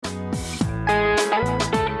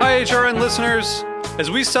HRN listeners.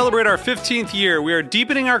 As we celebrate our 15th year, we are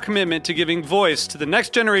deepening our commitment to giving voice to the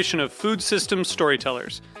next generation of food systems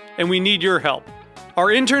storytellers, and we need your help. Our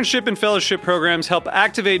internship and fellowship programs help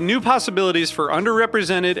activate new possibilities for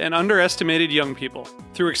underrepresented and underestimated young people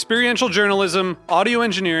through experiential journalism, audio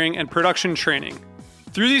engineering, and production training.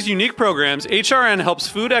 Through these unique programs, HRN helps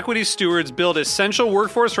food equity stewards build essential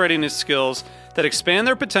workforce readiness skills that expand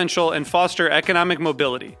their potential and foster economic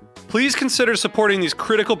mobility. Please consider supporting these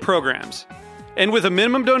critical programs. And with a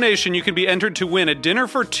minimum donation, you can be entered to win a dinner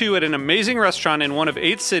for two at an amazing restaurant in one of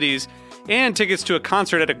 8 cities and tickets to a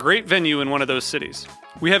concert at a great venue in one of those cities.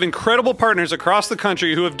 We have incredible partners across the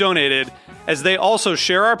country who have donated, as they also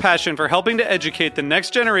share our passion for helping to educate the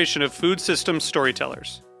next generation of food systems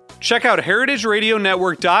storytellers. Check out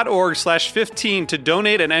heritageradionetwork.org/15 to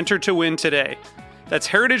donate and enter to win today. That's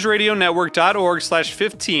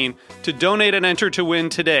heritageradionetwork.org/15 to donate and enter to win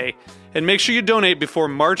today. And make sure you donate before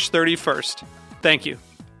March 31st. Thank you.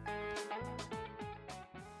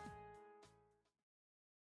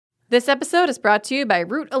 This episode is brought to you by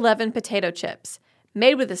Route 11 potato chips.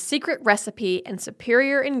 Made with a secret recipe and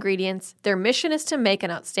superior ingredients, their mission is to make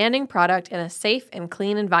an outstanding product in a safe and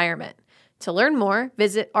clean environment. To learn more,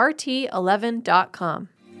 visit rt11.com.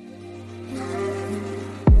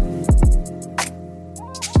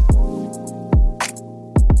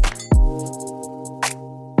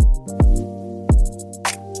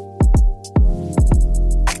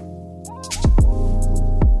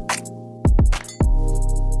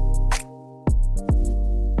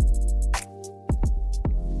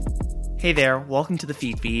 Hey there, welcome to the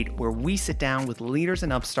Feed, where we sit down with leaders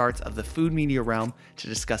and upstarts of the food media realm to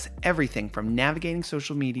discuss everything from navigating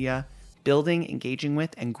social media, building, engaging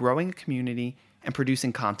with, and growing a community, and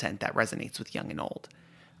producing content that resonates with young and old.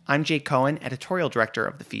 I'm Jake Cohen, editorial director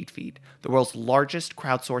of the Feed, the world's largest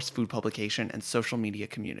crowdsourced food publication and social media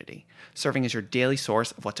community, serving as your daily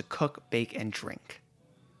source of what to cook, bake, and drink.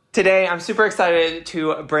 Today, I'm super excited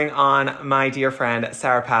to bring on my dear friend,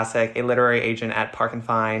 Sarah Pasek, a literary agent at Park and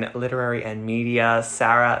Fine Literary and Media.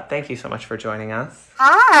 Sarah, thank you so much for joining us.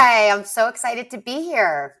 Hi, I'm so excited to be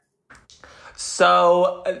here.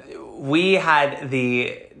 So we had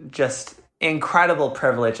the just incredible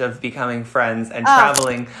privilege of becoming friends and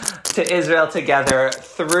traveling to Israel together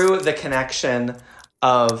through the connection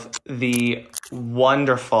of the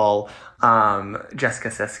wonderful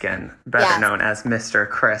Jessica Siskin, better known as Mr.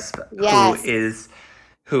 Crisp,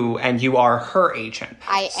 and you are her agent.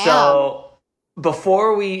 I am. So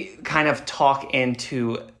before we kind of talk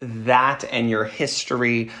into that and your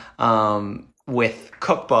history with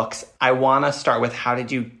cookbooks, I want to start with, how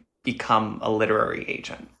did you become a literary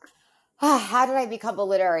agent? How did I become a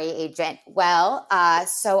literary agent? Well,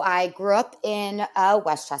 so I grew up in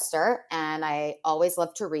Westchester, and I always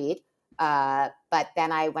loved to read. But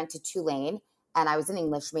then I went to Tulane, and I was an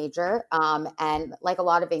English major. And like a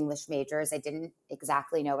lot of English majors, I didn't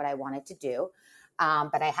exactly know what I wanted to do.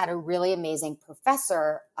 But I had a really amazing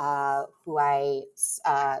professor who I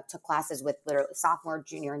took classes with literally sophomore,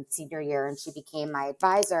 junior, and senior year, and she became my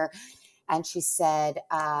advisor. And she said,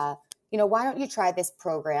 why don't you try this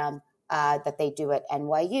program that they do at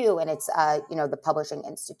NYU, and it's, the Publishing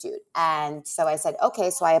Institute. And so I said,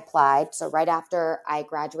 okay, so I applied. So right after I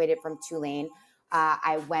graduated from Tulane,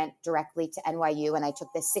 I went directly to NYU, and I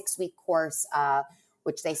took this 6-week course,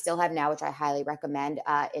 which they still have now, which I highly recommend,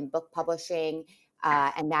 in book publishing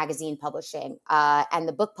and magazine publishing. And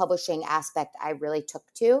the book publishing aspect I really took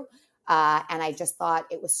to, and I just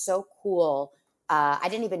thought it was so cool. I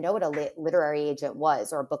didn't even know what a literary agent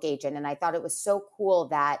was, or a book agent. And I thought it was so cool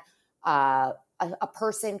that a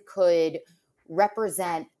person could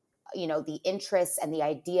represent, the interests and the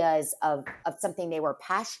ideas of something they were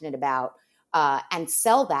passionate about, and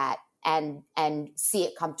sell that and see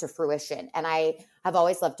it come to fruition. And I have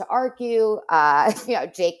always loved to argue.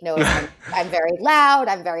 Jake knows I'm very loud,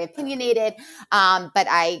 I'm very opinionated, but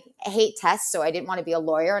I hate tests, so I didn't want to be a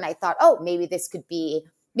lawyer. And I thought, maybe this could be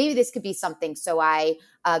something. So I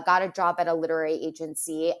got a job at a literary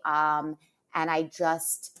agency, and I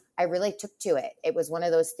really took to it. It was one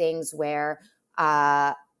of those things where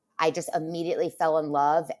I just immediately fell in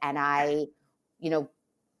love, and I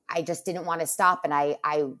just didn't want to stop. And I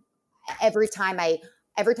every time I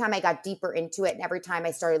got deeper into it, and every time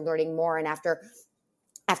I started learning more, and after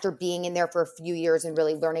being in there for a few years and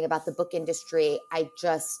really learning about the book industry, I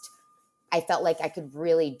felt like I could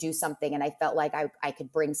really do something, and I felt like I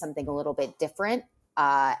could bring something a little bit different.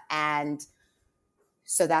 And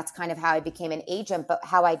so that's kind of how I became an agent. But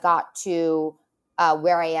how I got to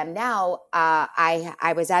where I am now,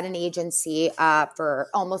 I was at an agency for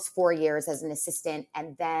almost 4 years as an assistant.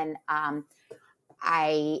 And then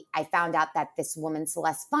I found out that this woman,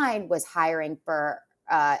 Celeste Fine, was hiring for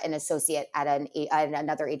an associate at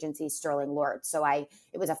another agency, Sterling Lord. So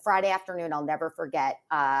it was a Friday afternoon, I'll never forget.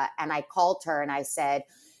 And I called her and I said,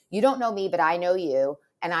 you don't know me, but I know you,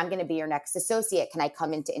 and I'm going to be your next associate. Can I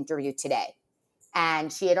come in to interview today?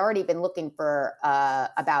 And she had already been looking for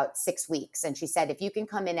about 6 weeks. And she said, if you can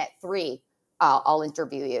come in at 3, I'll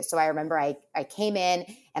interview you. So I remember I came in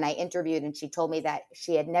and I interviewed, and she told me that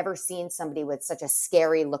she had never seen somebody with such a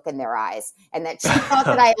scary look in their eyes, and that she thought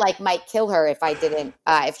that I might kill her if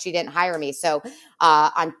she didn't hire me. So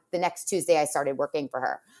on the next Tuesday, I started working for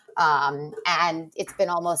her. And it's been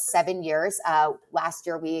almost 7 years. Last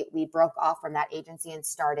year, we broke off from that agency and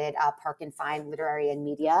started Park and Fine Literary and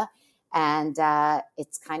Media. And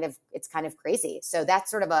it's kind of crazy. So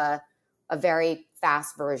that's sort of a very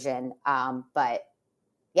fast version. But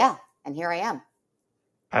yeah, and here I am.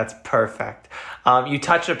 That's perfect. You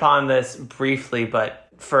touched upon this briefly, but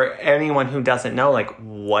for anyone who doesn't know,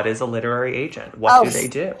 what is a literary agent? What do they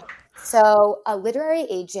do? So a literary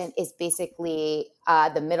agent is basically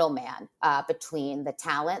the middleman between the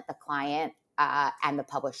talent, the client, and the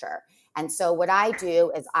publisher. And so what I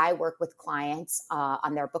do is I work with clients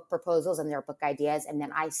on their book proposals and their book ideas, and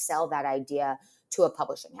then I sell that idea to a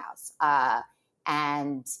publishing house.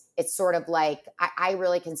 And it's sort of like, I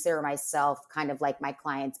really consider myself kind of like my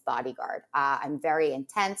client's bodyguard. I'm very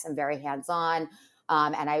intense, I'm very hands-on,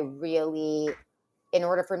 and I really, in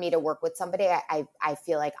order for me to work with somebody, I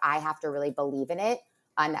feel like I have to really believe in it.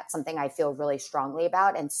 And that's something I feel really strongly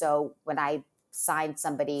about. And so when I sign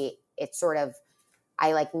somebody, it's sort of,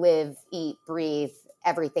 I live, eat, breathe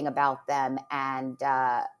everything about them. And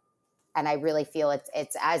I really feel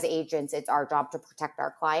it's as agents, it's our job to protect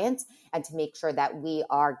our clients and to make sure that we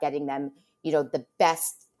are getting them, the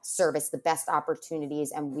best service, the best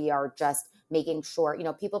opportunities. And we are just making sure,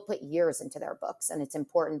 people put years into their books, and it's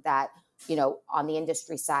important that, on the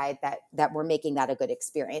industry side that we're making that a good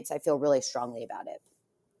experience. I feel really strongly about it.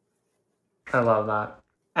 I love that.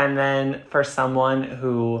 And then for someone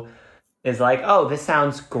who is like, oh, this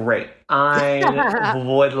sounds great, I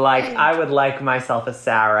would like myself a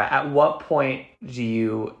Sarah. At what point do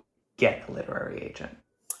you get a literary agent?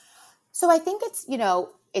 So I think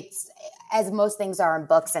it's as most things are in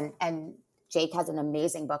books, and Jake has an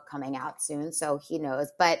amazing book coming out soon, so he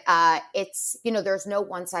knows. But it's, there's no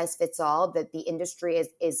one size fits all. That the industry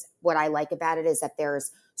is what I like about it is that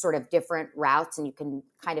there's sort of different routes, and you can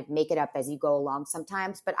kind of make it up as you go along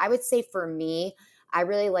sometimes. But I would say for me, I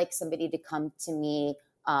really like somebody to come to me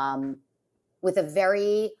with a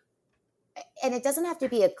very, and it doesn't have to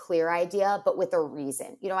be a clear idea, but with a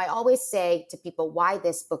reason. I always say to people, why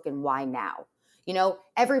this book and why now?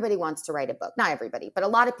 Everybody wants to write a book. Not everybody, but a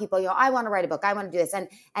lot of people, I want to write a book. I want to do this. And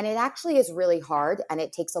it actually is really hard, and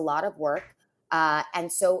it takes a lot of work.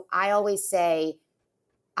 And so I always say,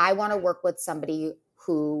 I want to work with somebody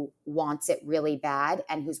who wants it really bad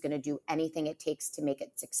and who's going to do anything it takes to make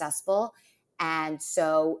it successful. And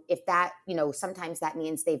so if that, sometimes that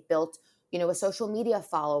means they've built, a social media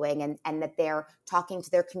following and that they're talking to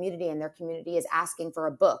their community and their community is asking for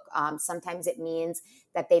a book. Sometimes it means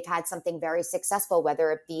that they've had something very successful,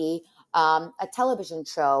 whether it be a television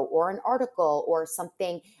show or an article or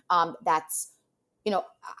something that's,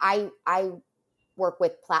 I work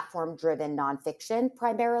with platform-driven nonfiction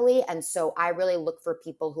primarily. And so I really look for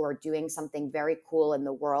people who are doing something very cool in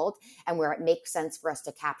the world and where it makes sense for us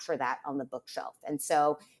to capture that on the bookshelf. And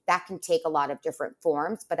so that can take a lot of different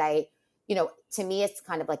forms, but to me, it's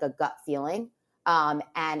kind of like a gut feeling.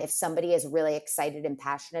 And if somebody is really excited and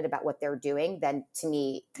passionate about what they're doing, then to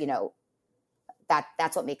me,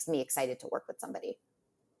 that's what makes me excited to work with somebody.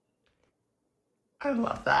 I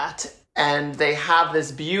love that. And they have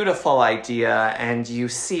this beautiful idea and you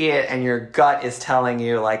see it and your gut is telling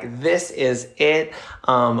you this is it.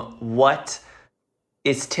 What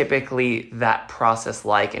is typically that process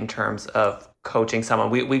like in terms of coaching someone?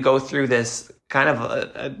 We go through this kind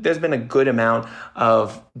of, there's been a good amount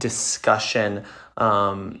of discussion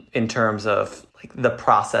in terms of the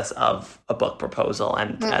process of a book proposal.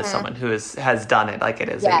 And as someone who has done it, it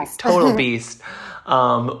is a total beast.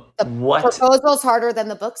 The proposal's harder than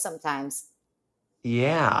the book sometimes.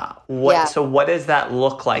 Yeah. So what does that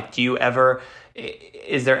look like?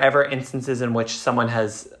 Is there ever instances in which someone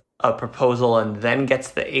has a proposal and then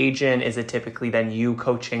gets the agent? Is it typically then you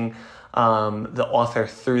coaching the author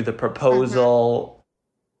through the proposal?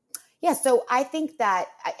 Yeah. So I think that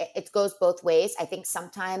it goes both ways. I think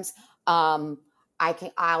sometimes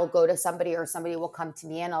I'll go to somebody or somebody will come to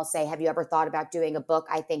me and I'll say, have you ever thought about doing a book?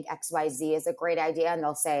 I think XYZ is a great idea. And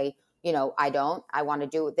they'll say, I want to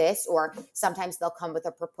do this. Or sometimes they'll come with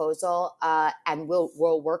a proposal and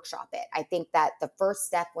we'll workshop it. I think that the first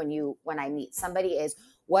step when I meet somebody is,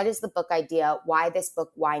 what is the book idea? Why this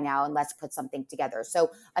book? Why now? And let's put something together.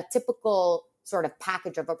 So a typical sort of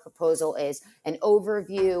package of a proposal is an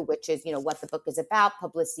overview, which is, what the book is about,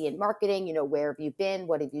 publicity and marketing, where have you been?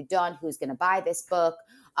 What have you done? Who's going to buy this book?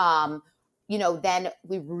 Then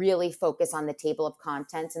we really focus on the table of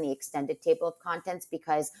contents and the extended table of contents,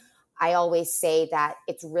 because I always say that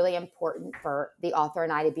it's really important for the author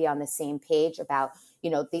and I to be on the same page about,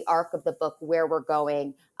 the arc of the book, where we're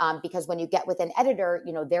going. Because when you get with an editor,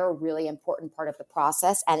 they're a really important part of the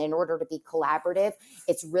process. And in order to be collaborative,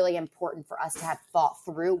 it's really important for us to have thought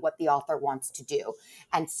through what the author wants to do.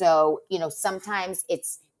 And so, sometimes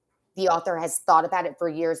the author has thought about it for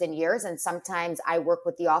years and years. And sometimes I work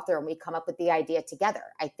with the author and we come up with the idea together.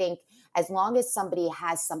 I think as long as somebody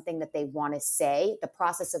has something that they want to say, the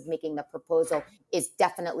process of making the proposal is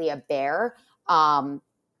definitely a bear.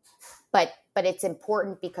 But it's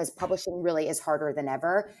important because publishing really is harder than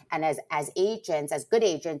ever. And as agents, as good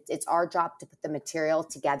agents, it's our job to put the material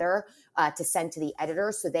together to send to the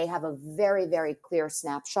editor, so they have a very, very clear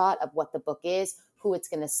snapshot of what the book is, who it's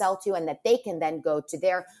going to sell to, and that they can then go to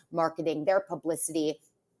their marketing, their publicity,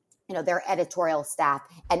 their editorial staff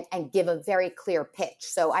and give a very clear pitch.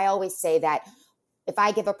 So I always say that if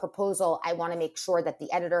I give a proposal, I want to make sure that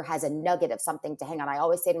the editor has a nugget of something to hang on. I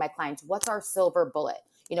always say to my clients, what's our silver bullet?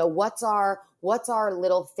 What's our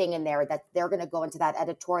little thing in there that they're going to go into that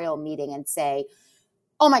editorial meeting and say,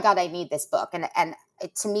 oh my God, I need this book. And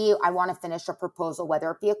to me, I want to finish a proposal, whether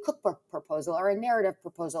it be a cookbook proposal or a narrative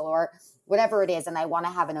proposal or whatever it is. And I want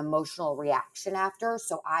to have an emotional reaction after.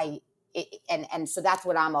 So so that's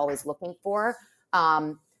what I'm always looking for.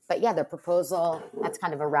 But yeah, the proposal, that's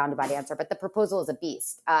kind of a roundabout answer, but the proposal is a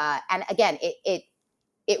beast. And again, it's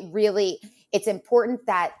important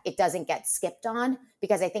that it doesn't get skipped on,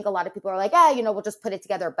 because I think a lot of people are like, we'll just put it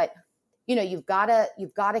together. But, you've got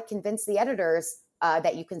to convince the editors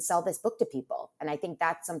that you can sell this book to people. And I think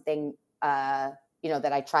that's something, that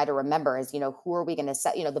I try to remember is, who are we going to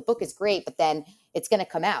sell? The book is great, but then it's going to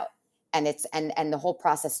come out and and the whole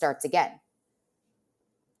process starts again.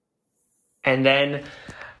 And then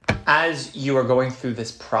as you are going through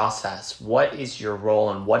this process, what is your role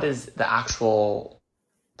and what is the actual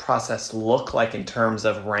process look like in terms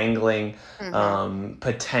of wrangling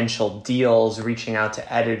potential deals, reaching out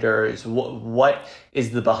to editors? What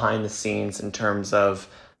is the behind the scenes in terms of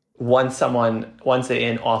once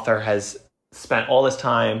an author has spent all this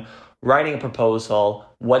time writing a proposal,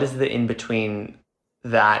 what is the in between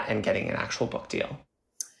that and getting an actual book deal?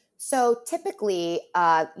 So typically,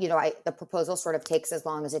 the proposal sort of takes as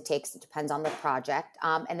long as it takes. It depends on the project.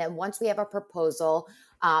 And then once we have a proposal,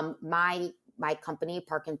 my company,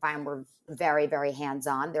 Park and Find, we're very, very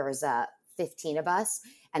hands-on. There is 15 of us.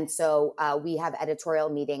 And so we have editorial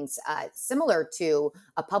meetings similar to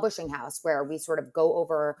a publishing house, where we sort of go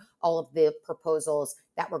over all of the proposals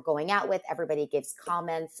that we're going out with. Everybody gives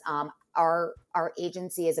comments. Our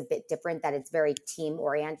agency is a bit different, that it's very team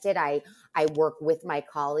oriented. I work with my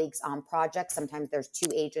colleagues on projects. Sometimes there's 2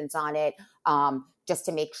 agents on it, just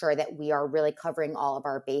to make sure that we are really covering all of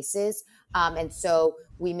our bases. And so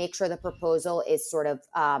we make sure the proposal is sort of,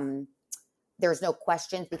 there's no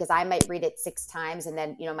questions, because I might read it 6 times. And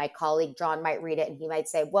then, my colleague, John, might read it and he might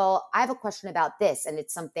say, well, I have a question about this. And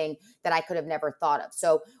it's something that I could have never thought of.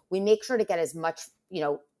 So we make sure to get as much,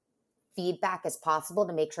 feedback as possible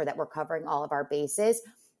to make sure that we're covering all of our bases.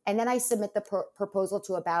 And then I submit the proposal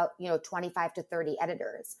to about, 25 to 30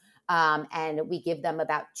 editors. And we give them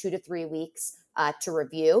about 2 to 3 weeks to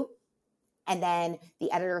review. And then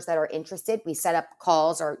the editors that are interested, we set up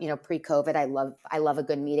calls, or, pre-COVID, I love a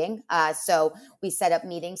good meeting. So we set up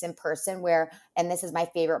meetings in person where, and this is my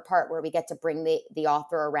favorite part, where we get to bring the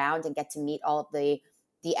author around and get to meet all of the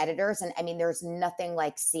editors. And I mean, there's nothing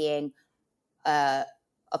like seeing a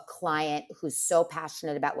client who's so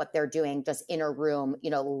passionate about what they're doing just in a room,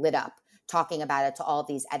 lit up, talking about it to all of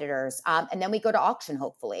these editors. And then we go to auction,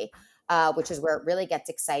 hopefully, which is where it really gets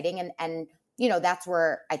exciting. And that's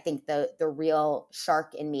where I think the real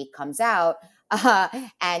shark in me comes out.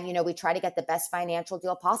 And, we try to get the best financial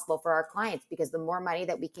deal possible for our clients, because the more money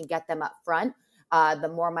that we can get them up front,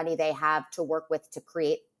 the more money they have to work with to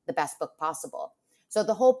create the best book possible. So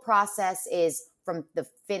the whole process is from the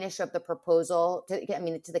finish of the proposal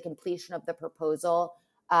to the completion of the proposal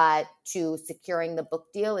to securing the book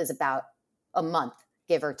deal is about a month,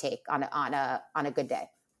 give or take, on a good day.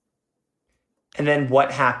 And then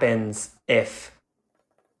what happens if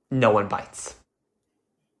no one bites?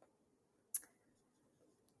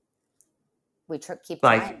 We keep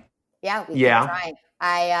trying. Yeah, we keep trying.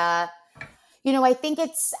 I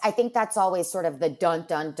think that's always sort of the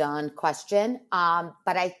dun question.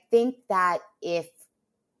 But I think that if,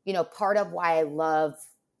 part of why I love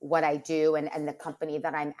what I do and the company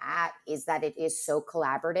that I'm at is that it is so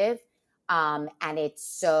collaborative. And it's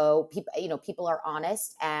so people are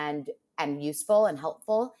honest and useful and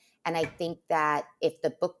helpful. And I think that if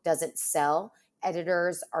the book doesn't sell,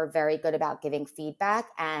 editors are very good about giving feedback,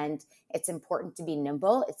 and it's important to be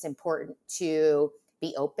nimble. It's important to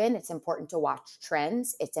be open. It's important to watch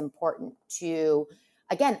trends. It's important to,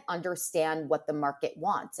 again, understand what the market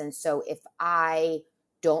wants. And so if I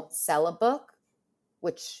don't sell a book,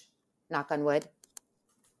 which, knock on wood,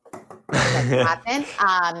 doesn't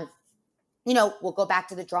happen, we'll go back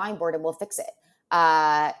to the drawing board and we'll fix it.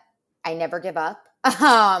 I never give up.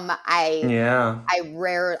 I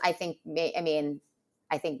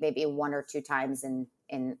think maybe 1 or 2 times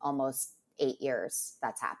in almost 8 years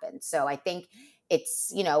that's happened. So I think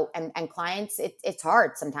it's, and clients, it's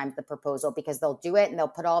hard sometimes, the proposal, because they'll do it and they'll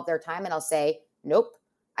put all of their time and I'll say, nope,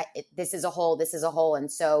 this is a hole.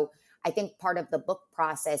 And so I think part of the book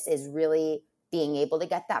process is really being able to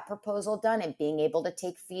get that proposal done and being able to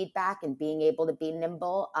take feedback and being able to be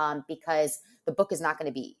nimble, because the book is not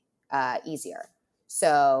going to be easier.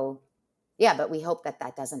 So, yeah, but we hope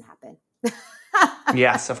that doesn't happen.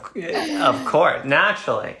 Yes, of course,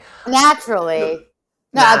 naturally.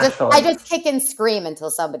 No, I just kick and scream until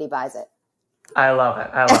somebody buys it. I love it.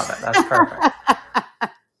 That's perfect.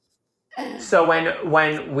 So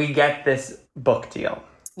when we get this book deal,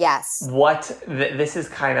 yes, this is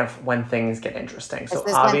kind of when things get interesting. So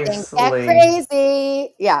obviously, when things get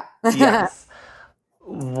crazy. Yeah. Yes.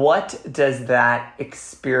 What does that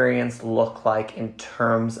experience look like in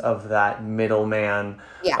terms of that middleman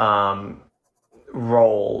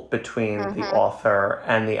role between the author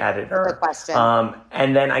and the editor? Good question.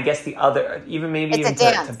 And then I guess the other, to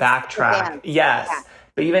backtrack. Yes. Yeah.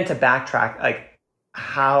 But even to backtrack, like,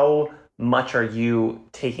 how much are you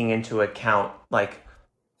taking into account, like,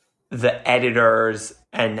 the editors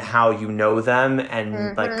and how you know them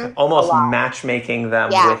and like almost matchmaking them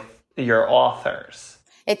with your authors?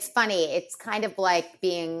 It's funny. It's kind of like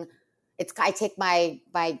I take my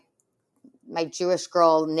Jewish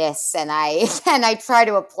girl-ness and I try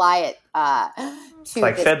to apply it to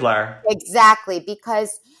like Fiddler. Exactly.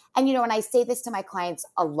 Because, and and I say this to my clients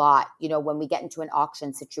a lot, when we get into an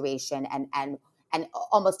auction situation and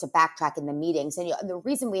almost to backtrack in the meetings. And the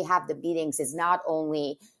reason we have the meetings is not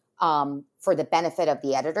only for the benefit of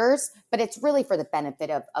the editors, but it's really for the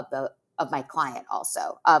benefit of my client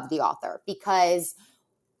also, of the author, because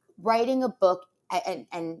writing a book and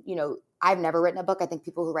I've never written a book. I think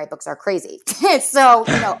people who write books are crazy. So,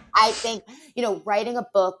 I think, writing a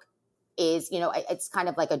book is, it's kind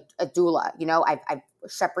of like a doula. I've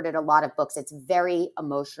shepherded a lot of books. It's very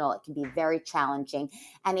emotional. It can be very challenging.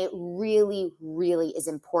 And it really, really is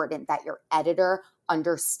important that your editor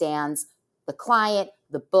understands the client,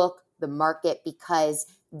 the book, the market, because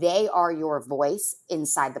they are your voice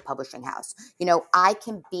inside the publishing house. I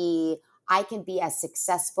can be as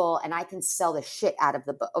successful and I can sell the shit out of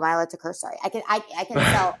the book. Am I allowed to curse? Sorry. I can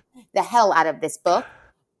sell the hell out of this book.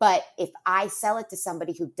 But if I sell it to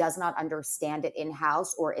somebody who does not understand it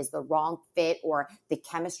in-house, or is the wrong fit, or the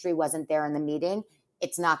chemistry wasn't there in the meeting,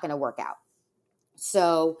 it's not going to work out.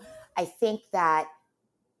 So I think that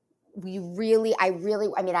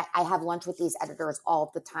I have lunch with these editors all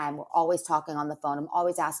the time. We're always talking on the phone. I'm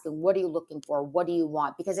always asking, what are you looking for? What do you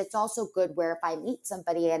want? Because it's also good where if I meet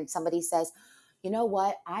somebody and somebody says, you know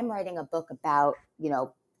what, I'm writing a book about,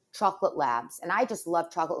 chocolate labs. And I just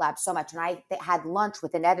love chocolate labs so much. And I had lunch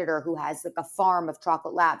with an editor who has like a farm of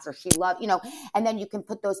chocolate labs, or she loved, and then you can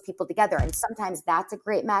put those people together. And sometimes that's a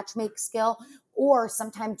great matchmake skill. Or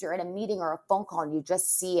sometimes you're in a meeting or a phone call and you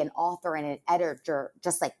just see an author and an editor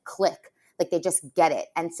just like click, like they just get it.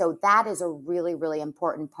 And so that is a really, really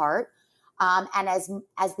important part. And as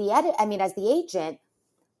the agent,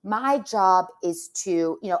 my job is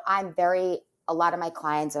to, a lot of my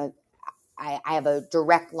clients are, I have a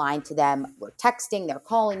direct line to them. We're texting, they're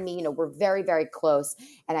calling me, we're very, very close.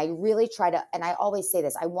 And I really try to, and I always say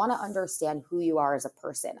this, I want to understand who you are as a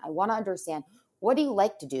person. I want to understand, what do you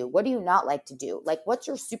like to do? What do you not like to do? Like, what's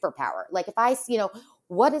your superpower? Like, if I,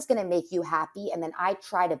 what is going to make you happy? And then I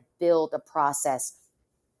try to build a process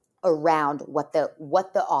around what the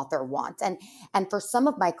author wants. And for some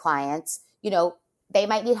of my clients, they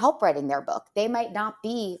might need help writing their book. They might not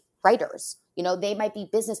be writers. They might be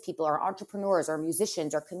business people or entrepreneurs or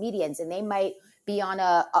musicians or comedians, and they might be on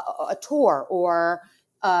a tour or,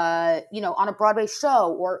 on a Broadway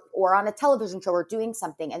show or on a television show or doing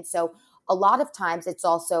something. And so a lot of times it's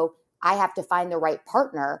also I have to find the right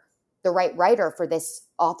partner, the right writer for this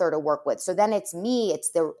author to work with. So then it's me, it's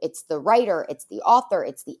the writer, it's the author,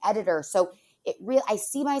 it's the editor. So I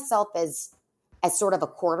see myself as sort of a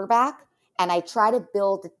quarterback, and I try to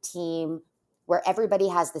build a team where everybody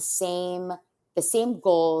has the same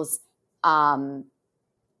goals, and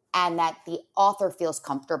that the author feels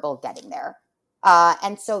comfortable getting there.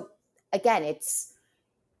 And so again,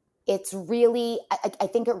 it's really, I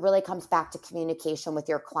think it really comes back to communication with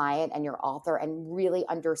your client and your author, and really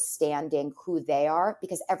understanding who they are,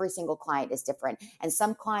 because every single client is different. And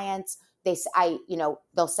some clients,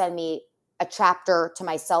 they'll send me a chapter to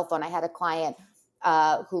my cell phone. I had a client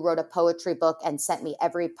who wrote a poetry book and sent me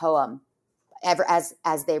every poem ever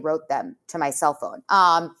as they wrote them to my cell phone.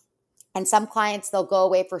 And some clients, they'll go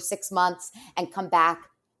away for 6 months and come back,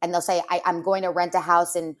 and they'll say, I'm going to rent a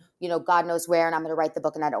house in, God knows where, and I'm going to write the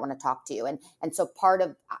book, and I don't want to talk to you. And so part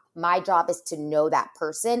of my job is to know that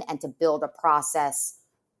person and to build a process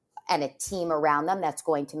and a team around them that's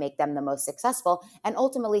going to make them the most successful and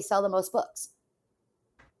ultimately sell the most books.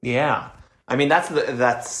 Yeah. I mean,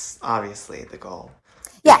 that's obviously the goal.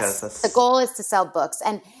 Yes, the goal is to sell books.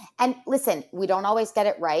 And listen, we don't always get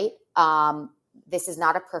it right. This is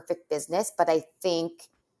not a perfect business, but I think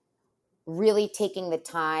really taking the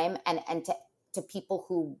time and to people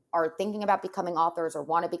who are thinking about becoming authors or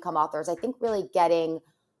want to become authors, I think really getting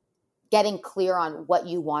clear on what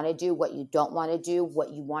you want to do, what you don't want to do,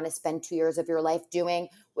 what you want to spend 2 years of your life doing,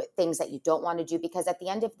 with things that you don't want to do. Because at the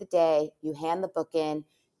end of the day, you hand the book in,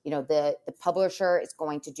 the publisher is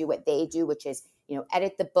going to do what they do, which is,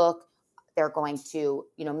 edit the book. They're going to,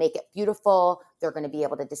 make it beautiful. They're going to be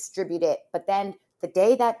able to distribute it. But then the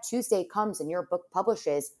day that Tuesday comes and your book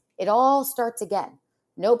publishes, it all starts again.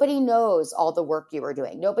 Nobody knows all the work you were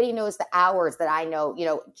doing. Nobody knows the hours that I know,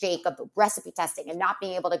 Jacob recipe testing and not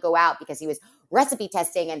being able to go out because he was recipe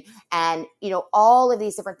testing and all of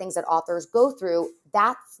these different things that authors go through.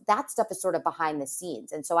 That stuff is sort of behind the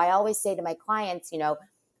scenes. And so I always say to my clients,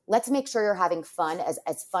 let's make sure you're having fun,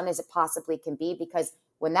 as fun as it possibly can be, because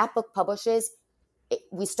when that book publishes,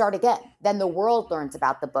 we start again. Then the world learns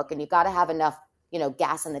about the book, and you got to have enough,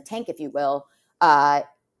 gas in the tank, if you will,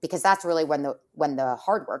 because that's really when the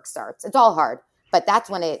hard work starts. It's all hard, but that's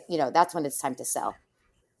when it's time to sell.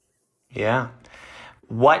 Yeah.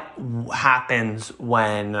 What happens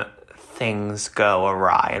when things go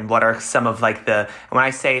awry? And what are some of when I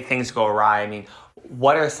say things go awry, I mean,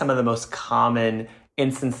 what are some of the most common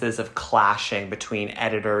instances of clashing between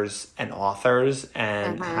editors and authors,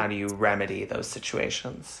 and how do you remedy those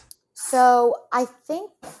situations? So I think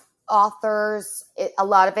authors, a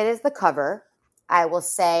lot of it is the cover. I will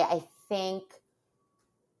say, I think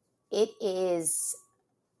it is,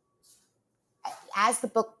 as the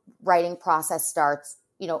book writing process starts,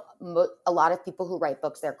 a lot of people who write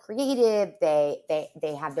books, they're creative. They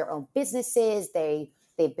have their own businesses.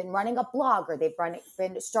 They've been running a blog, or they've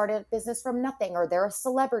started a business from nothing, or they're a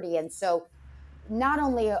celebrity. And so not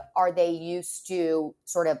only are they used to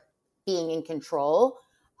sort of being in control,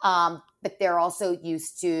 but they're also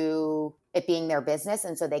used to it being their business.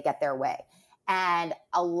 And so they get their way. And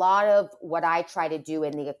a lot of what I try to do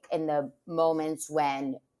in the moments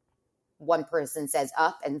when one person says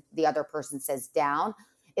up and the other person says down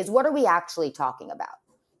is, what are we actually talking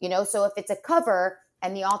about? So if it's a cover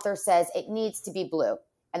and the author says it needs to be blue,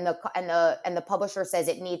 and the publisher says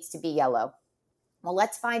it needs to be yellow, well,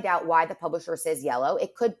 let's find out why the publisher says yellow.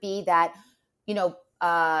 It could be that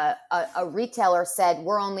a retailer said,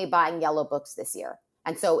 we're only buying yellow books this year.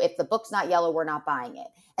 And so if the book's not yellow, we're not buying it.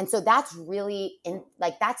 And so that's really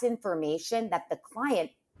that's information that the client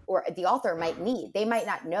or the author might need. They might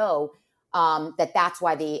not know that's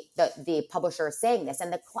why the publisher is saying this.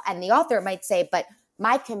 And the author might say, but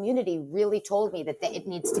my community really told me that it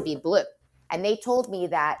needs to be blue. And they told me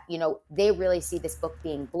that, they really see this book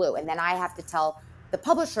being blue. And then I have to tell the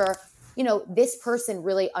publisher, this person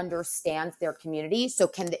really understands their community.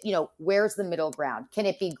 So where's the middle ground? Can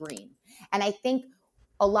it be green? And I think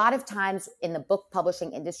a lot of times in the book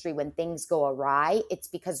publishing industry, when things go awry, it's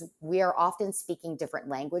because we are often speaking different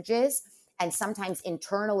languages. And sometimes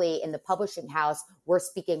internally in the publishing house, we're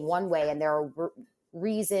speaking one way, and there are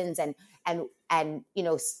reasons and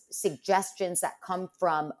suggestions that come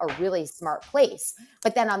from a really smart place.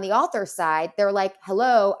 But then on the author side, they're like,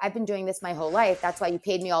 hello, I've been doing this my whole life. That's why you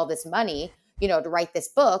paid me all this money, to write this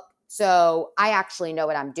book. So I actually know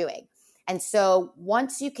what I'm doing. And so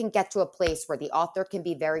once you can get to a place where the author can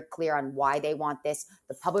be very clear on why they want this,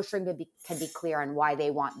 the publisher can be clear on why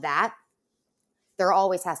they want that, there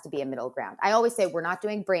always has to be a middle ground. I always say, we're not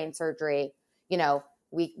doing brain surgery.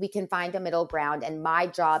 We can find a middle ground. And my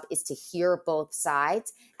job is to hear both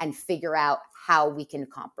sides and figure out how we can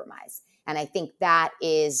compromise. And I think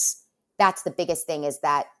that's the biggest thing, is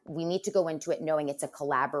that we need to go into it knowing it's a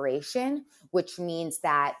collaboration, which means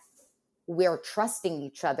that we're trusting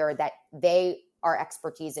each other, that they are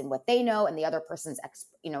expertise in what they know and the other person's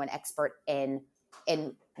an expert in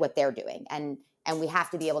what they're doing. And we have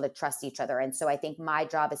to be able to trust each other. And so I think my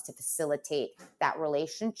job is to facilitate that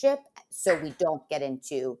relationship so we don't get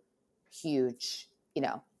into huge,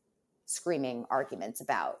 screaming arguments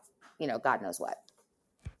about, God knows what.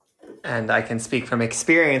 And I can speak from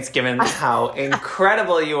experience, given how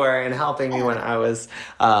incredible you were in helping me when I was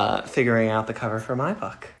figuring out the cover for my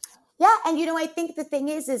book. Yeah. And, I think the thing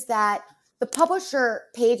is that the publisher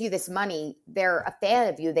paid you this money. They're a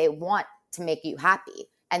fan of you. They want to make you happy.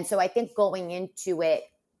 And so I think going into it,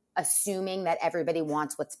 assuming that everybody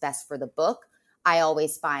wants what's best for the book, I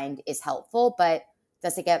always find is helpful. But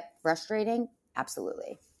does it get frustrating?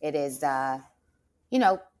 Absolutely. It is,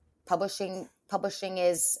 publishing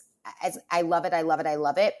is, as I love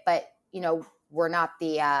it. But, we're not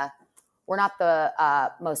the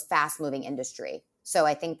most fast moving industry. So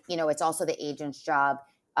I think, it's also the agent's job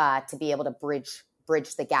to be able to bridge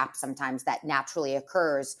the gap sometimes that naturally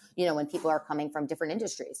occurs, when people are coming from different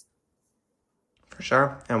industries. For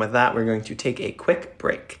sure. And with that, we're going to take a quick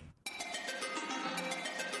break.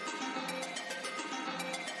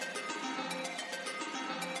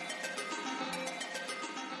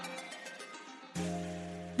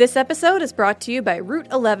 This episode is brought to you by Route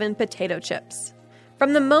 11 potato chips.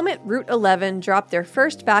 From the moment Route 11 dropped their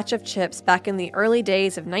first batch of chips back in the early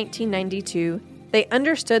days of 1992, they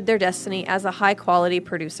understood their destiny as a high-quality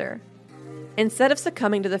producer. Instead of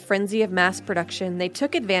succumbing to the frenzy of mass production, they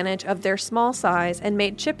took advantage of their small size and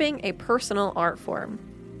made chipping a personal art form.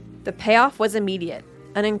 The payoff was immediate,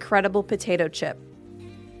 an incredible potato chip.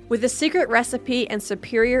 With a secret recipe and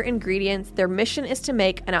superior ingredients, their mission is to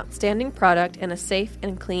make an outstanding product in a safe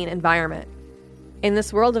and clean environment. In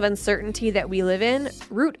this world of uncertainty that we live in,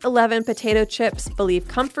 Route 11 potato chips believe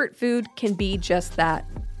comfort food can be just that.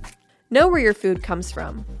 Know where your food comes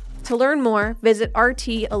from. To learn more, visit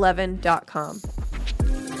rt11.com.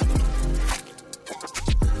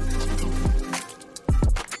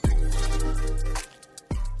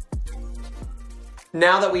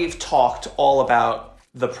 Now that we've talked all about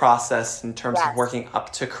the process in terms Yes. of working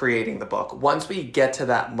up to creating the book, once we get to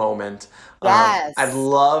that moment, Yes. I'd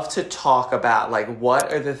love to talk about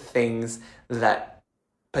what are the things that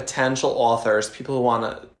potential authors, people who want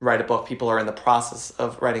to write a book, people who are in the process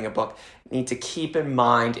of writing a book, need to keep in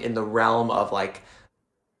mind in the realm of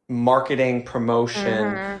marketing,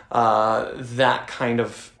 promotion, that kind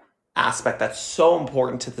of aspect that's so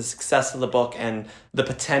important to the success of the book and the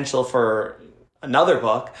potential for another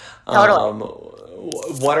book. Totally.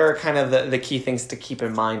 What are kind of the key things to keep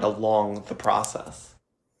in mind along the process?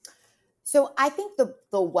 So I think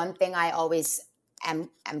the one thing I always am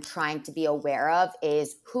trying to be aware of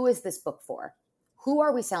is, who is this book for? Who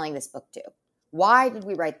are we selling this book to? Why did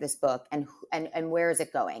we write this book, and where is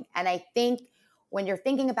it going? And I think when you're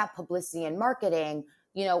thinking about publicity and marketing,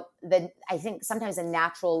 I think sometimes a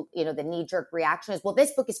natural, the knee-jerk reaction is, well,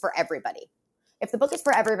 this book is for everybody. If the book is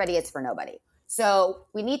for everybody, it's for nobody. So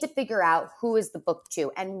we need to figure out who is the book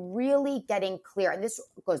to, and really getting clear. And this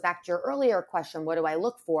goes back to your earlier question, what do I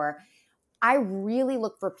look for? I really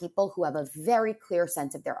look for people who have a very clear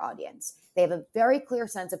sense of their audience. They have a very clear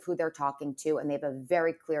sense of who they're talking to, and they have a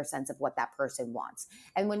very clear sense of what that person wants.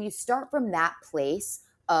 And when you start from that place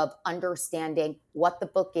of understanding what the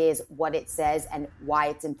book is, what it says, and why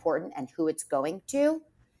it's important and who it's going to,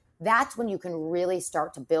 that's when you can really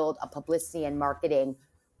start to build a publicity and marketing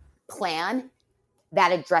plan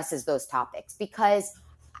that addresses those topics. Because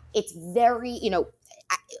it's very,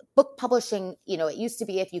 book publishing, it used to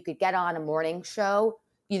be if you could get on a morning show,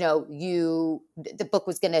 the book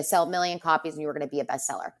was going to sell 1 million copies and you were going to be a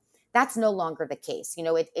bestseller. That's no longer the case.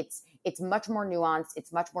 It's much more nuanced.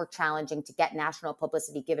 It's much more challenging to get national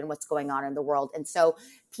publicity given what's going on in the world. And so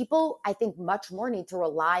people, I think, much more need to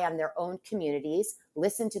rely on their own communities,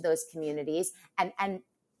 listen to those communities, and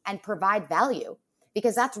provide value.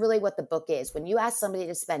 Because that's really what the book is. When you ask somebody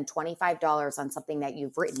to spend $25 on something that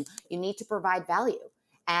you've written, you need to provide value.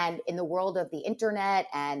 And in the world of the internet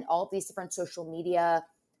and all of these different social media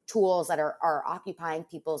tools that are occupying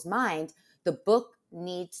people's mind, the book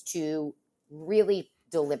needs to really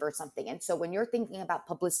deliver something. And so when you're thinking about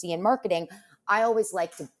publicity and marketing, I always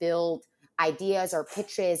like to build ideas or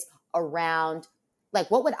pitches around,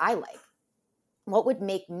 what would I like? What would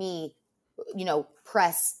make me,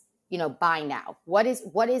 press buy now? What is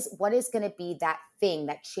going to be that thing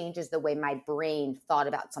that changes the way my brain thought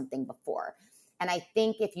about something before? And I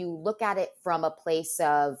think if you look at it from a place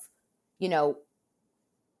of,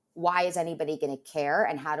 why is anybody going to care,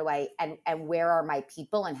 and how do I, and where are my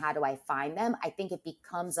people, and how do I find them? I think it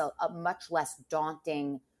becomes a much less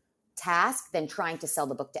daunting task than trying to sell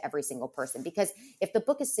the book to every single person. Because if the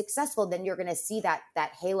book is successful, then you're going to see that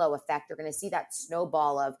halo effect. You're going to see that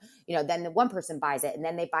snowball of, then the one person buys it, and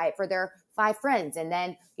then they buy it for their 5 friends. And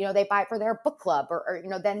then, they buy it for their book club, or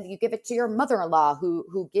then you give it to your mother-in-law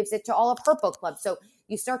who gives it to all of her book club. So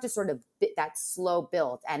you start to sort of that slow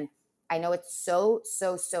build. And I know it's so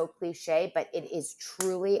cliche, but it is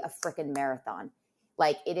truly a freaking marathon.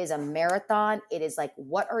 Like, it is a marathon. It is like,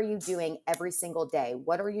 what are you doing every single day?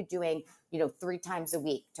 What are you doing, 3 times a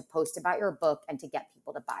week to post about your book and to get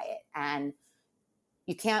people to buy it? And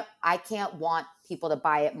I can't want people to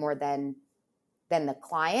buy it more than the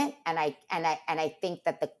client. And I think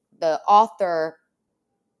that the author,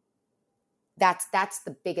 that's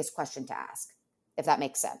the biggest question to ask, if that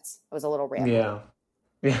makes sense. It was a little random.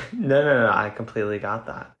 Yeah. No. I completely got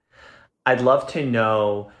that. I'd love to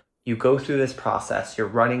know, you go through this process, you're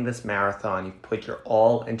running this marathon, you put your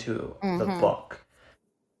all into the book.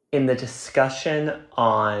 In the discussion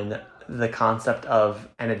on the concept of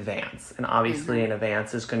an advance, and obviously an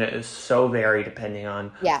advance is so vary depending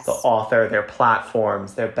on the author, their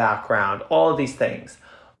platforms, their background, all of these things.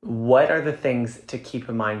 What are the things to keep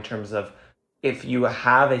in mind in terms of, if you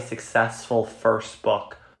have a successful first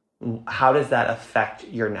book, how does that affect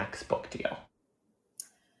your next book deal?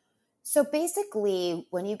 So basically,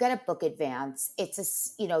 when you get a book advance,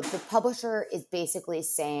 it's the publisher is basically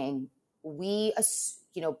saying,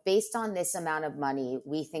 based on this amount of money,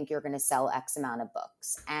 we think you're going to sell X amount of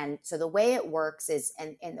books. And so the way it works is,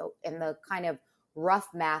 and the kind of rough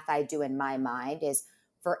math I do in my mind is,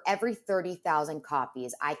 for every 30,000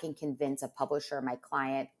 copies I can convince a publisher my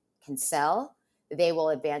client can sell, they will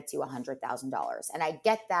advance you $100,000. And I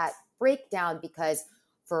get that breakdown because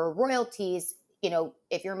for royalties,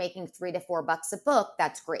 if you're making $3 to $4 a book,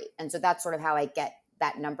 that's great. And so that's sort of how I get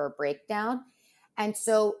that number breakdown. And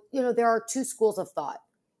so, there are 2 schools of thought.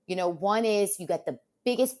 One is you get the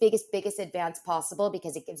biggest advance possible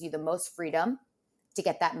because it gives you the most freedom to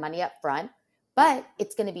get that money up front. But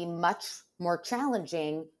it's going to be much more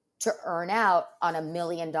challenging to earn out on $1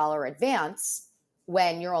 million advance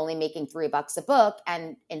when you're only making $3 a book.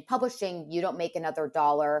 And in publishing, you don't make another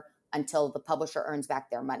dollar until the publisher earns back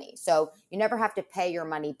their money. So you never have to pay your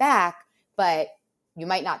money back, but you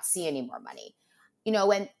might not see any more money.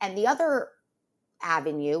 And the other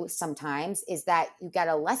avenue sometimes is that you get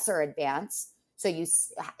a lesser advance. So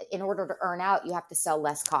in order to earn out, you have to sell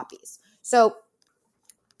less copies. So,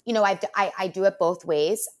 I do it both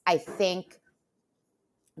ways. I think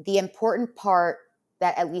the important part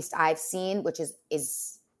that at least I've seen, which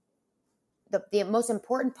is the most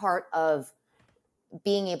important part of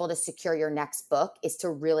being able to secure your next book, is to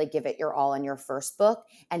really give it your all in your first book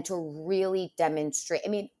and to really demonstrate. I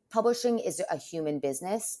mean, publishing is a human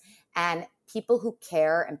business, and people who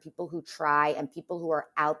care and people who try and people who are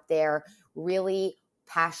out there really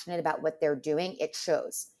passionate about what they're doing, it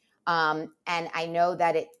shows. And I know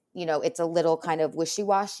that it's a little kind of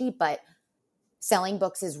wishy-washy, but selling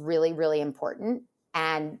books is really, really important,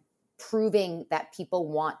 and proving that people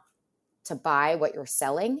want to buy what you're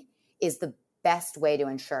selling is the best way to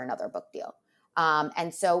ensure another book deal.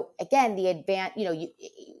 And so again, the advance,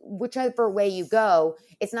 whichever way you go,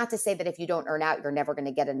 it's not to say that if you don't earn out, you're never going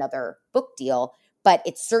to get another book deal, but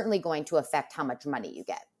it's certainly going to affect how much money you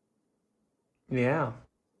get. Yeah.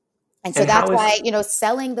 And so that's why,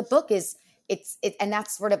 selling the book and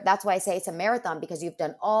that's why I say it's a marathon, because you've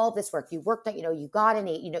done all this work. You worked on, you got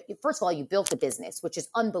first of all, you built a business, which is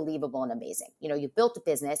unbelievable and amazing. You built a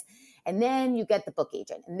business, and then you get the book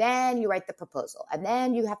agent, and then you write the proposal, and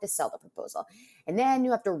then you have to sell the proposal, and then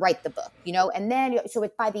you have to write the book, and then,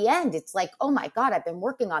 by the end, it's like, oh my God, I've been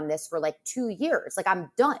working on this for like 2 years. Like, I'm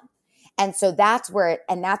done. And so that's why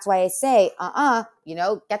I say,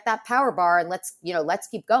 get that power bar and let's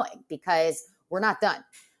keep going, because we're not done.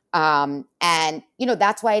 And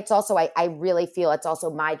that's why it's also, I really feel it's also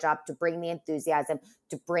my job to bring the enthusiasm,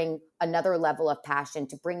 to bring another level of passion,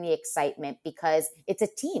 to bring the excitement, because it's a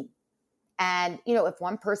team. And, if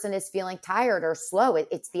one person is feeling tired or slow,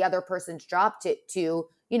 it's the other person's job to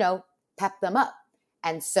pep them up.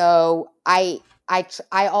 And so I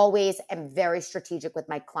always am very strategic with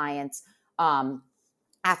my clients.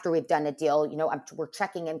 After we've done a deal, we're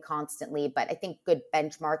checking in constantly, but I think good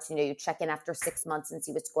benchmarks, you check in after 6 months and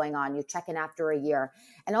see what's going on. You check in after a year,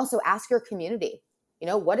 and also ask your community,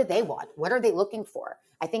 What do they want? What are they looking for?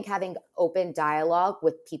 I think having open dialogue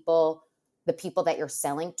with people, the people that you're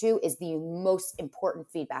selling to, is the most important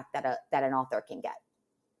feedback that an author can get.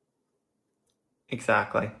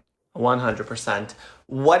 Exactly. 100%.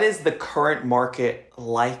 What is the current market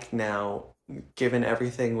like now, given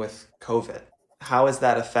everything with COVID? How has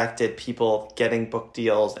that affected people getting book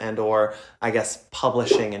deals and or, I guess,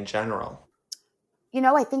 publishing in general?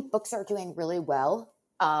 I think books are doing really well.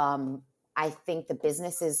 I think the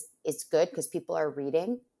business is good because people are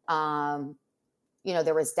reading.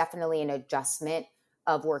 There was definitely an adjustment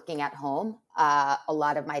of working at home. A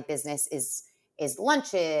lot of my business is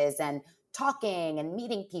lunches and talking and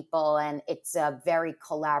meeting people, and it's a very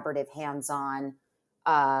collaborative, hands-on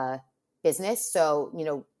business. So,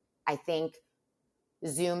 I think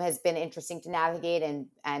Zoom has been interesting to navigate,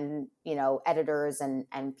 and editors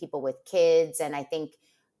and people with kids, and I think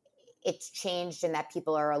it's changed in that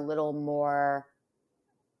people are a little more,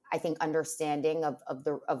 I think, understanding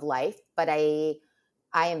of life. But I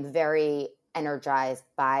am very energized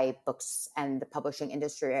by books and the publishing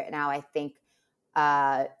industry right now. I think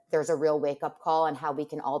there's a real wake-up call on how we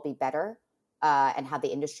can all be better and how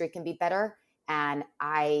the industry can be better. And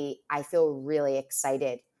I feel really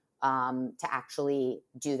excited to actually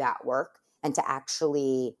do that work and to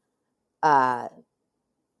actually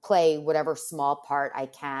play whatever small part I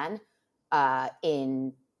can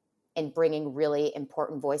in bringing really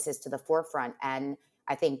important voices to the forefront. And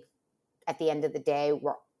I think at the end of the day,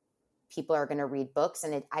 people are going to read books,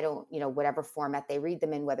 and whatever format they read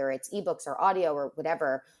them in, whether it's ebooks or audio or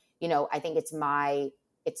whatever, I think it's my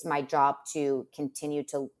job to continue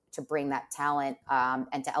to bring that talent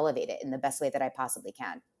and to elevate it in the best way that I possibly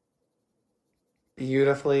can.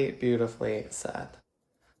 Beautifully, beautifully said.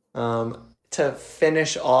 To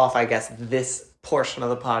finish off, I guess, this portion of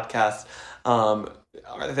the podcast,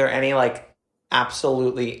 are there any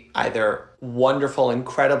absolutely either wonderful,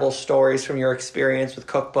 incredible stories from your experience with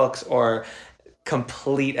cookbooks or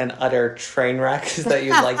complete and utter train wrecks that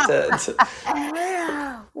you'd like to...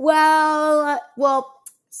 Well,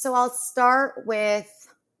 so I'll start with,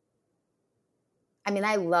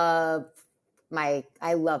 I love my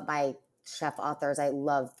chef authors. I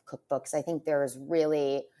love cookbooks. I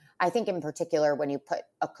think in particular, when you put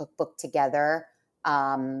a cookbook together,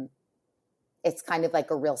 it's kind of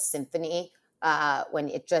like a real symphony. When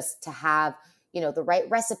it just to have, the right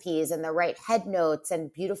recipes and the right head notes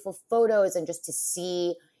and beautiful photos, and just to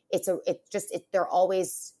see they're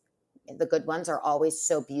always, the good ones are always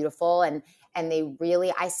so beautiful. And they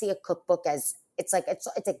really, I see a cookbook as, it's a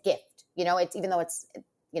gift, it's, even though it's,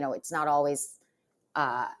 it's not always,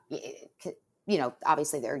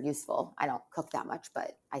 obviously they're useful. I don't cook that much,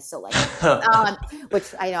 but I still like it,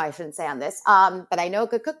 which I know I shouldn't say on this, but I know a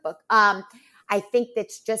good cookbook. I think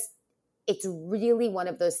it's really one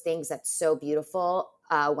of those things that's so beautiful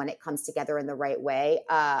when it comes together in the right way.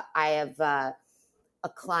 I have a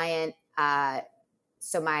client.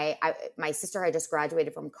 So my sister had just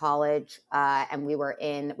graduated from college, and we were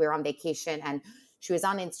on vacation, and she was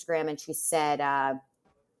on Instagram, and she said,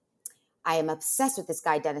 I am obsessed with this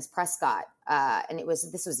guy, Dennis Prescott. And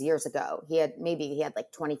this was years ago. He had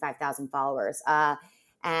like 25,000 followers.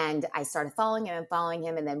 And I started following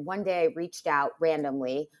him. And then one day I reached out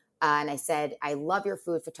randomly, and I said, I love your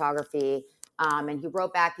food photography. And he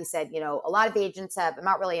wrote back, he said, a lot of agents I'm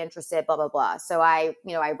not really interested, blah, blah, blah. So I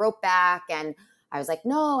wrote back, and I was like,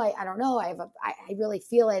 no, I don't know. I really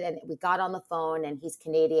feel it. And we got on the phone, and he's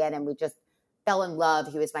Canadian, and we just fell in love.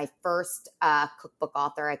 He was my first cookbook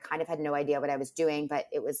author. I kind of had no idea what I was doing, but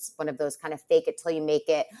it was one of those kind of fake it till you make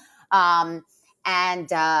it.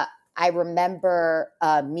 I remember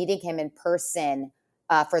meeting him in person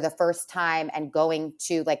for the first time, and going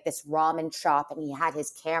to this ramen shop, and he had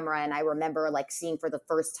his camera. And I remember seeing for the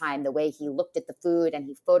first time the way he looked at the food and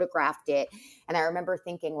he photographed it. And I remember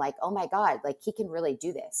thinking oh my God, he can really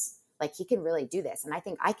do this. He can really do this. And I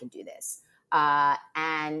think I can do this.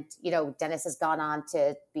 And Dennis has gone on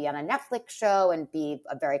to be on a Netflix show and be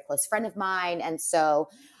a very close friend of mine. And so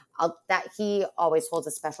that he always holds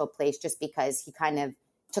a special place, just because he kind of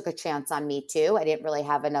took a chance on me too. I didn't really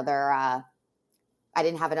have another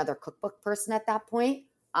cookbook person at that point.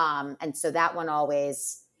 And so that one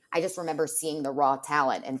always, I just remember seeing the raw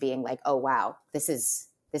talent and being like, oh, wow, this is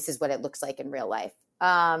what it looks like in real life.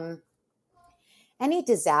 Any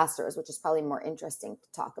disasters, which is probably more interesting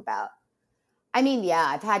to talk about. Yeah,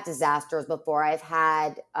 I've had disasters before. I've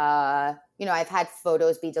had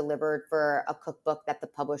photos be delivered for a cookbook that the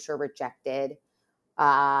publisher rejected.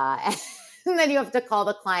 And then you have to call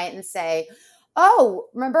the client and say, oh,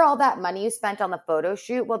 remember all that money you spent on the photo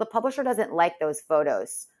shoot? Well, the publisher doesn't like those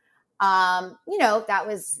photos. That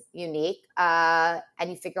was unique. And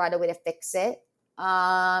you figure out a way to fix it.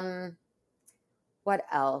 What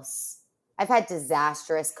else? I've had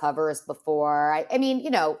disastrous covers before.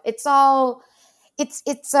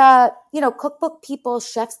 Cookbook people,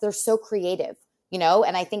 chefs, they're so creative,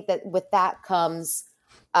 and I think that with that comes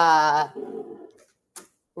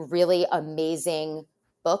really amazing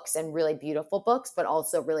books and really beautiful books, but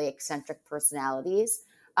also really eccentric personalities.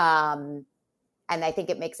 And I think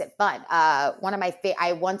it makes it fun. One of my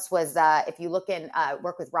I once was, if you look in,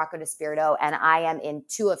 work with Rocco DiSpirito, and I am in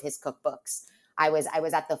 2 of his cookbooks. I was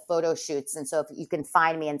at the photo shoots. And so if you can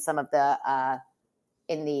find me in some of the,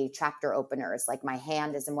 in the chapter openers, like my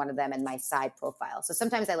hand is in one of them and my side profile. So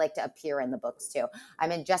sometimes I like to appear in the books too.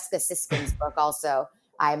 I'm in Jessica Siskin's book also.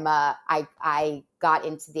 I got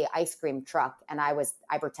into the ice cream truck and I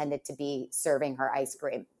pretended to be serving her ice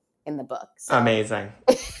cream in the book. So. Amazing.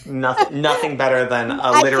 Nothing better than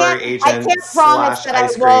a literary agent /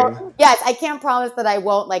 ice cream. Yes, I can't promise that I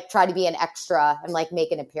won't try to be an extra and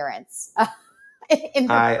make an appearance.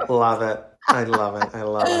 I love it. I love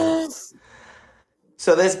it.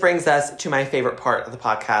 So this brings us to my favorite part of the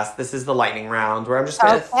podcast. This is the lightning round, where I'm just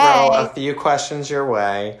going to throw a few questions your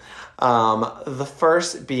way. The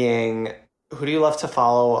first being, who do you love to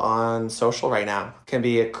follow on social right now?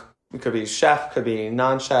 It could be chef, could be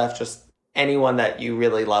non-chef, just anyone that you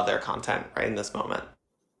really love their content right in this moment.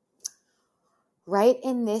 Right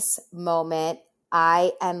in this moment,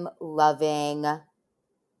 I am loving...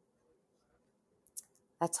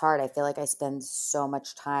 That's hard. I feel like I spend so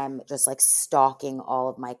much time just stalking all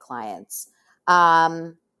of my clients.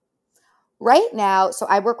 Right now, so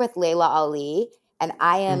I work with Layla Ali, and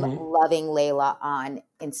I am loving Layla on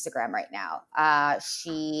Instagram right now.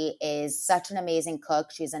 She is such an amazing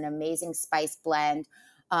cook. She's an amazing spice blend.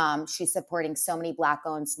 She's supporting so many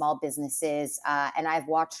Black-owned small businesses. And I've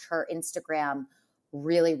watched her Instagram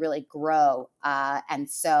really, really grow. And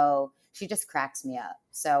so she just cracks me up.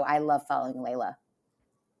 So I love following Layla.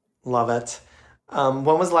 Love it. When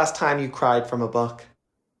was the last time you cried from a book?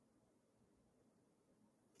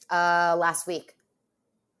 Last week.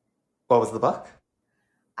 What was the book?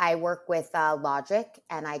 I work with Logic,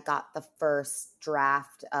 and I got the first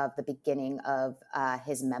draft of the beginning of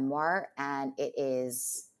his memoir, and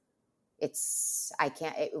it's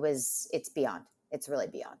beyond. It's really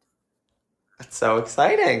beyond. That's so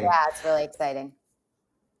exciting. Yeah, it's really exciting.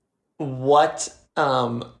 What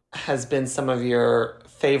has been some of your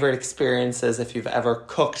favorite experiences if you've ever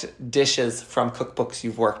cooked dishes from cookbooks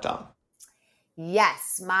you've worked on?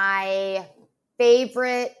 Yes, my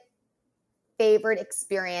favorite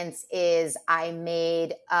experience is I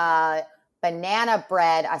made banana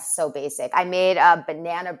bread. So basic. I made a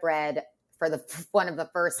banana bread for one of the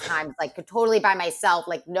first times, totally by myself,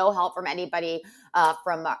 no help from anybody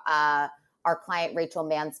from our client Rachel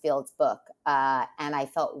Mansfield's book. And I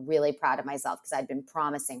felt really proud of myself because I'd been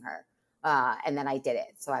promising her. And then I did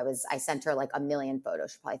it. So I sent her a million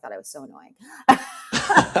photos. She probably thought I was so annoying.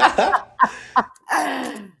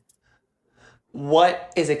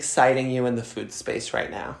 What is exciting you in the food space right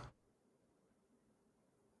now?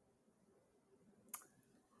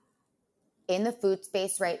 In the food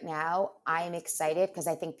space right now, I am excited because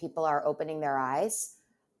I think people are opening their eyes.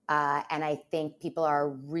 And I think people are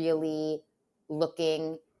really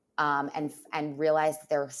looking and realize that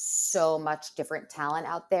there's so much different talent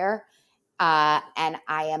out there. And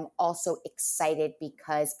I am also excited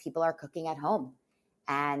because people are cooking at home.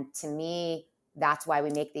 And to me, that's why we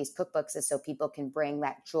make these cookbooks, is so people can bring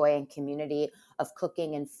that joy and community of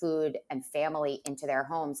cooking and food and family into their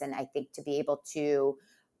homes. And I think to be able to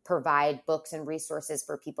provide books and resources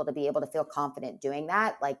for people to be able to feel confident doing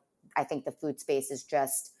that, I think the food space is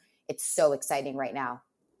it's so exciting right now.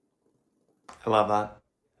 I love that.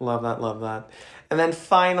 Love that. And then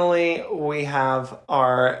finally, we have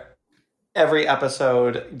our every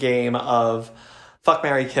episode game of Fuck,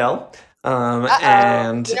 Marry, Kill. And I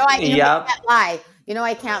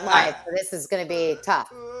can't lie. So this is going to be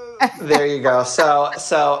tough. There you go. So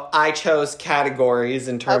I chose categories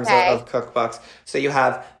in terms of cookbooks. So you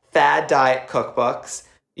have fad diet cookbooks,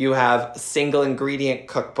 you have single ingredient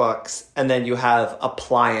cookbooks, and then you have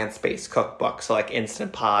appliance-based cookbooks, so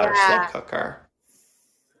Instant Pot or slow cooker.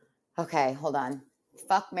 Okay, hold on.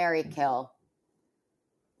 Fuck, marry, kill.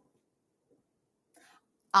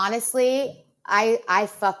 Honestly, I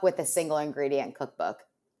fuck with a single ingredient cookbook.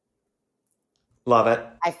 Love it.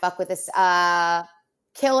 I fuck with this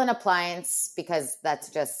kill an appliance because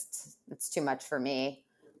it's too much for me.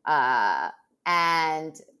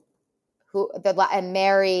 And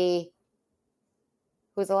marry,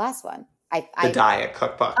 who's the last one? The diet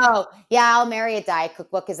cookbook. Oh, yeah, I'll marry a diet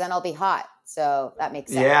cookbook because then I'll be hot. So that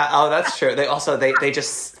makes sense. Yeah. Oh, that's true. They also they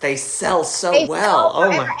sell so well. Oh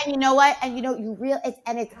my. And you know what? And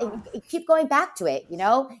you keep going back to it. You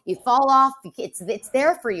fall off. It's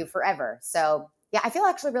there for you forever. So yeah, I feel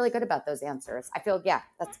actually really good about those answers. I feel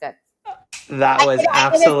that's good. That was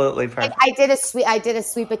absolutely perfect. I did a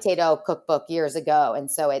sweet potato cookbook years ago,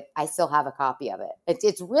 and so I still have a copy of it.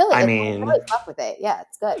 It's really fuck with it. Yeah,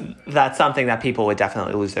 it's good. That's something that people would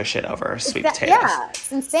definitely lose their shit over. Sweet potatoes. Yeah,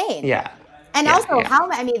 it's insane. Yeah. And also,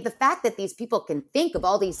 the fact that these people can think of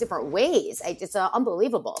all these different ways, it's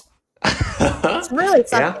unbelievable. It's really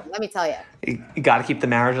something, let me tell you. You got to keep the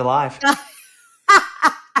marriage alive.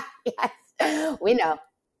 Yes, we know.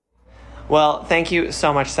 Well, thank you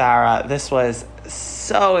so much, Sarah. This was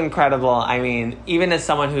so incredible. I mean, even as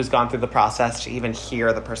someone who's gone through the process, to even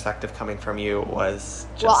hear the perspective coming from you was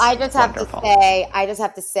just I just wonderful.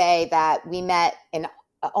 have to say that we met in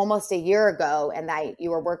almost a year ago, and that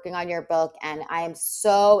you were working on your book, and I am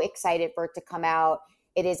so excited for it to come out.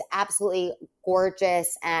 It is absolutely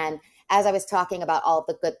gorgeous. And as I was talking about all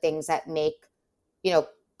the good things that make,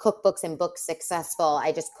 cookbooks and books successful,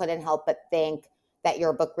 I just couldn't help but think that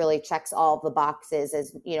your book really checks all the boxes,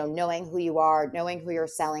 as, knowing who you are, knowing who you're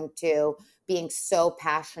selling to, being so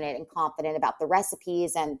passionate and confident about the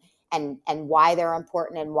recipes and why they're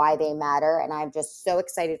important and why they matter. And I'm just so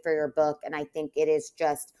excited for your book. And I think it is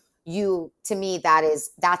just to me,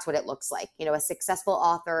 that's what it looks like. A successful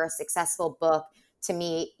author, a successful book. To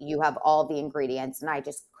me, you have all the ingredients, and I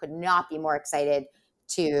just could not be more excited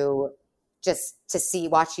to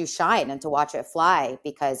watch you shine and to watch it fly,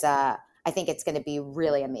 because I think it's going to be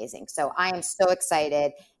really amazing. So I am so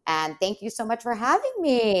excited, and thank you so much for having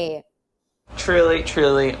me. Truly,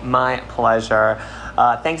 truly my pleasure.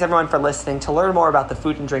 Thanks everyone for listening. To learn more about the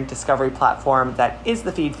food and drink discovery platform that is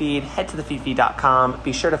The Feed Feed, head to thefeedfeed.com.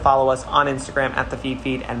 Be sure to follow us on Instagram at The Feed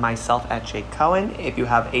Feed and myself at Jake Cohen. If you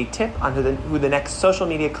have a tip on who the next social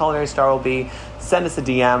media culinary star will be, send us a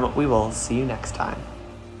DM. We will see you next time.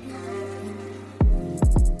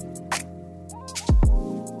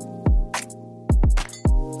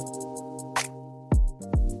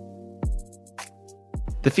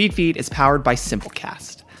 The Feed Feed is powered by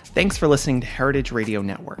Simplecast. Thanks for listening to Heritage Radio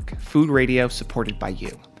Network, food radio supported by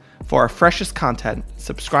you. For our freshest content,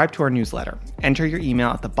 subscribe to our newsletter. Enter your email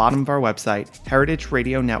at the bottom of our website,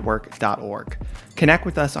 heritageradionetwork.org. Connect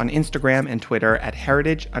with us on Instagram and Twitter at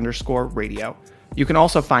heritage_radio. You can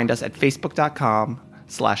also find us at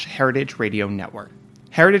facebook.com/Heritage Radio Network.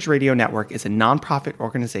 Heritage Radio Network is a nonprofit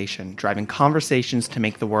organization driving conversations to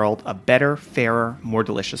make the world a better, fairer, more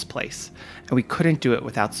delicious place. And we couldn't do it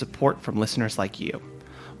without support from listeners like you.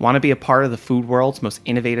 Want to be a part of the food world's most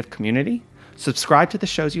innovative community? Subscribe to the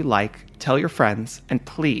shows you like, tell your friends, and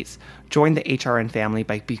please join the HRN family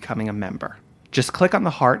by becoming a member. Just click on the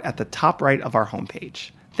heart at the top right of our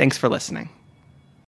homepage. Thanks for listening.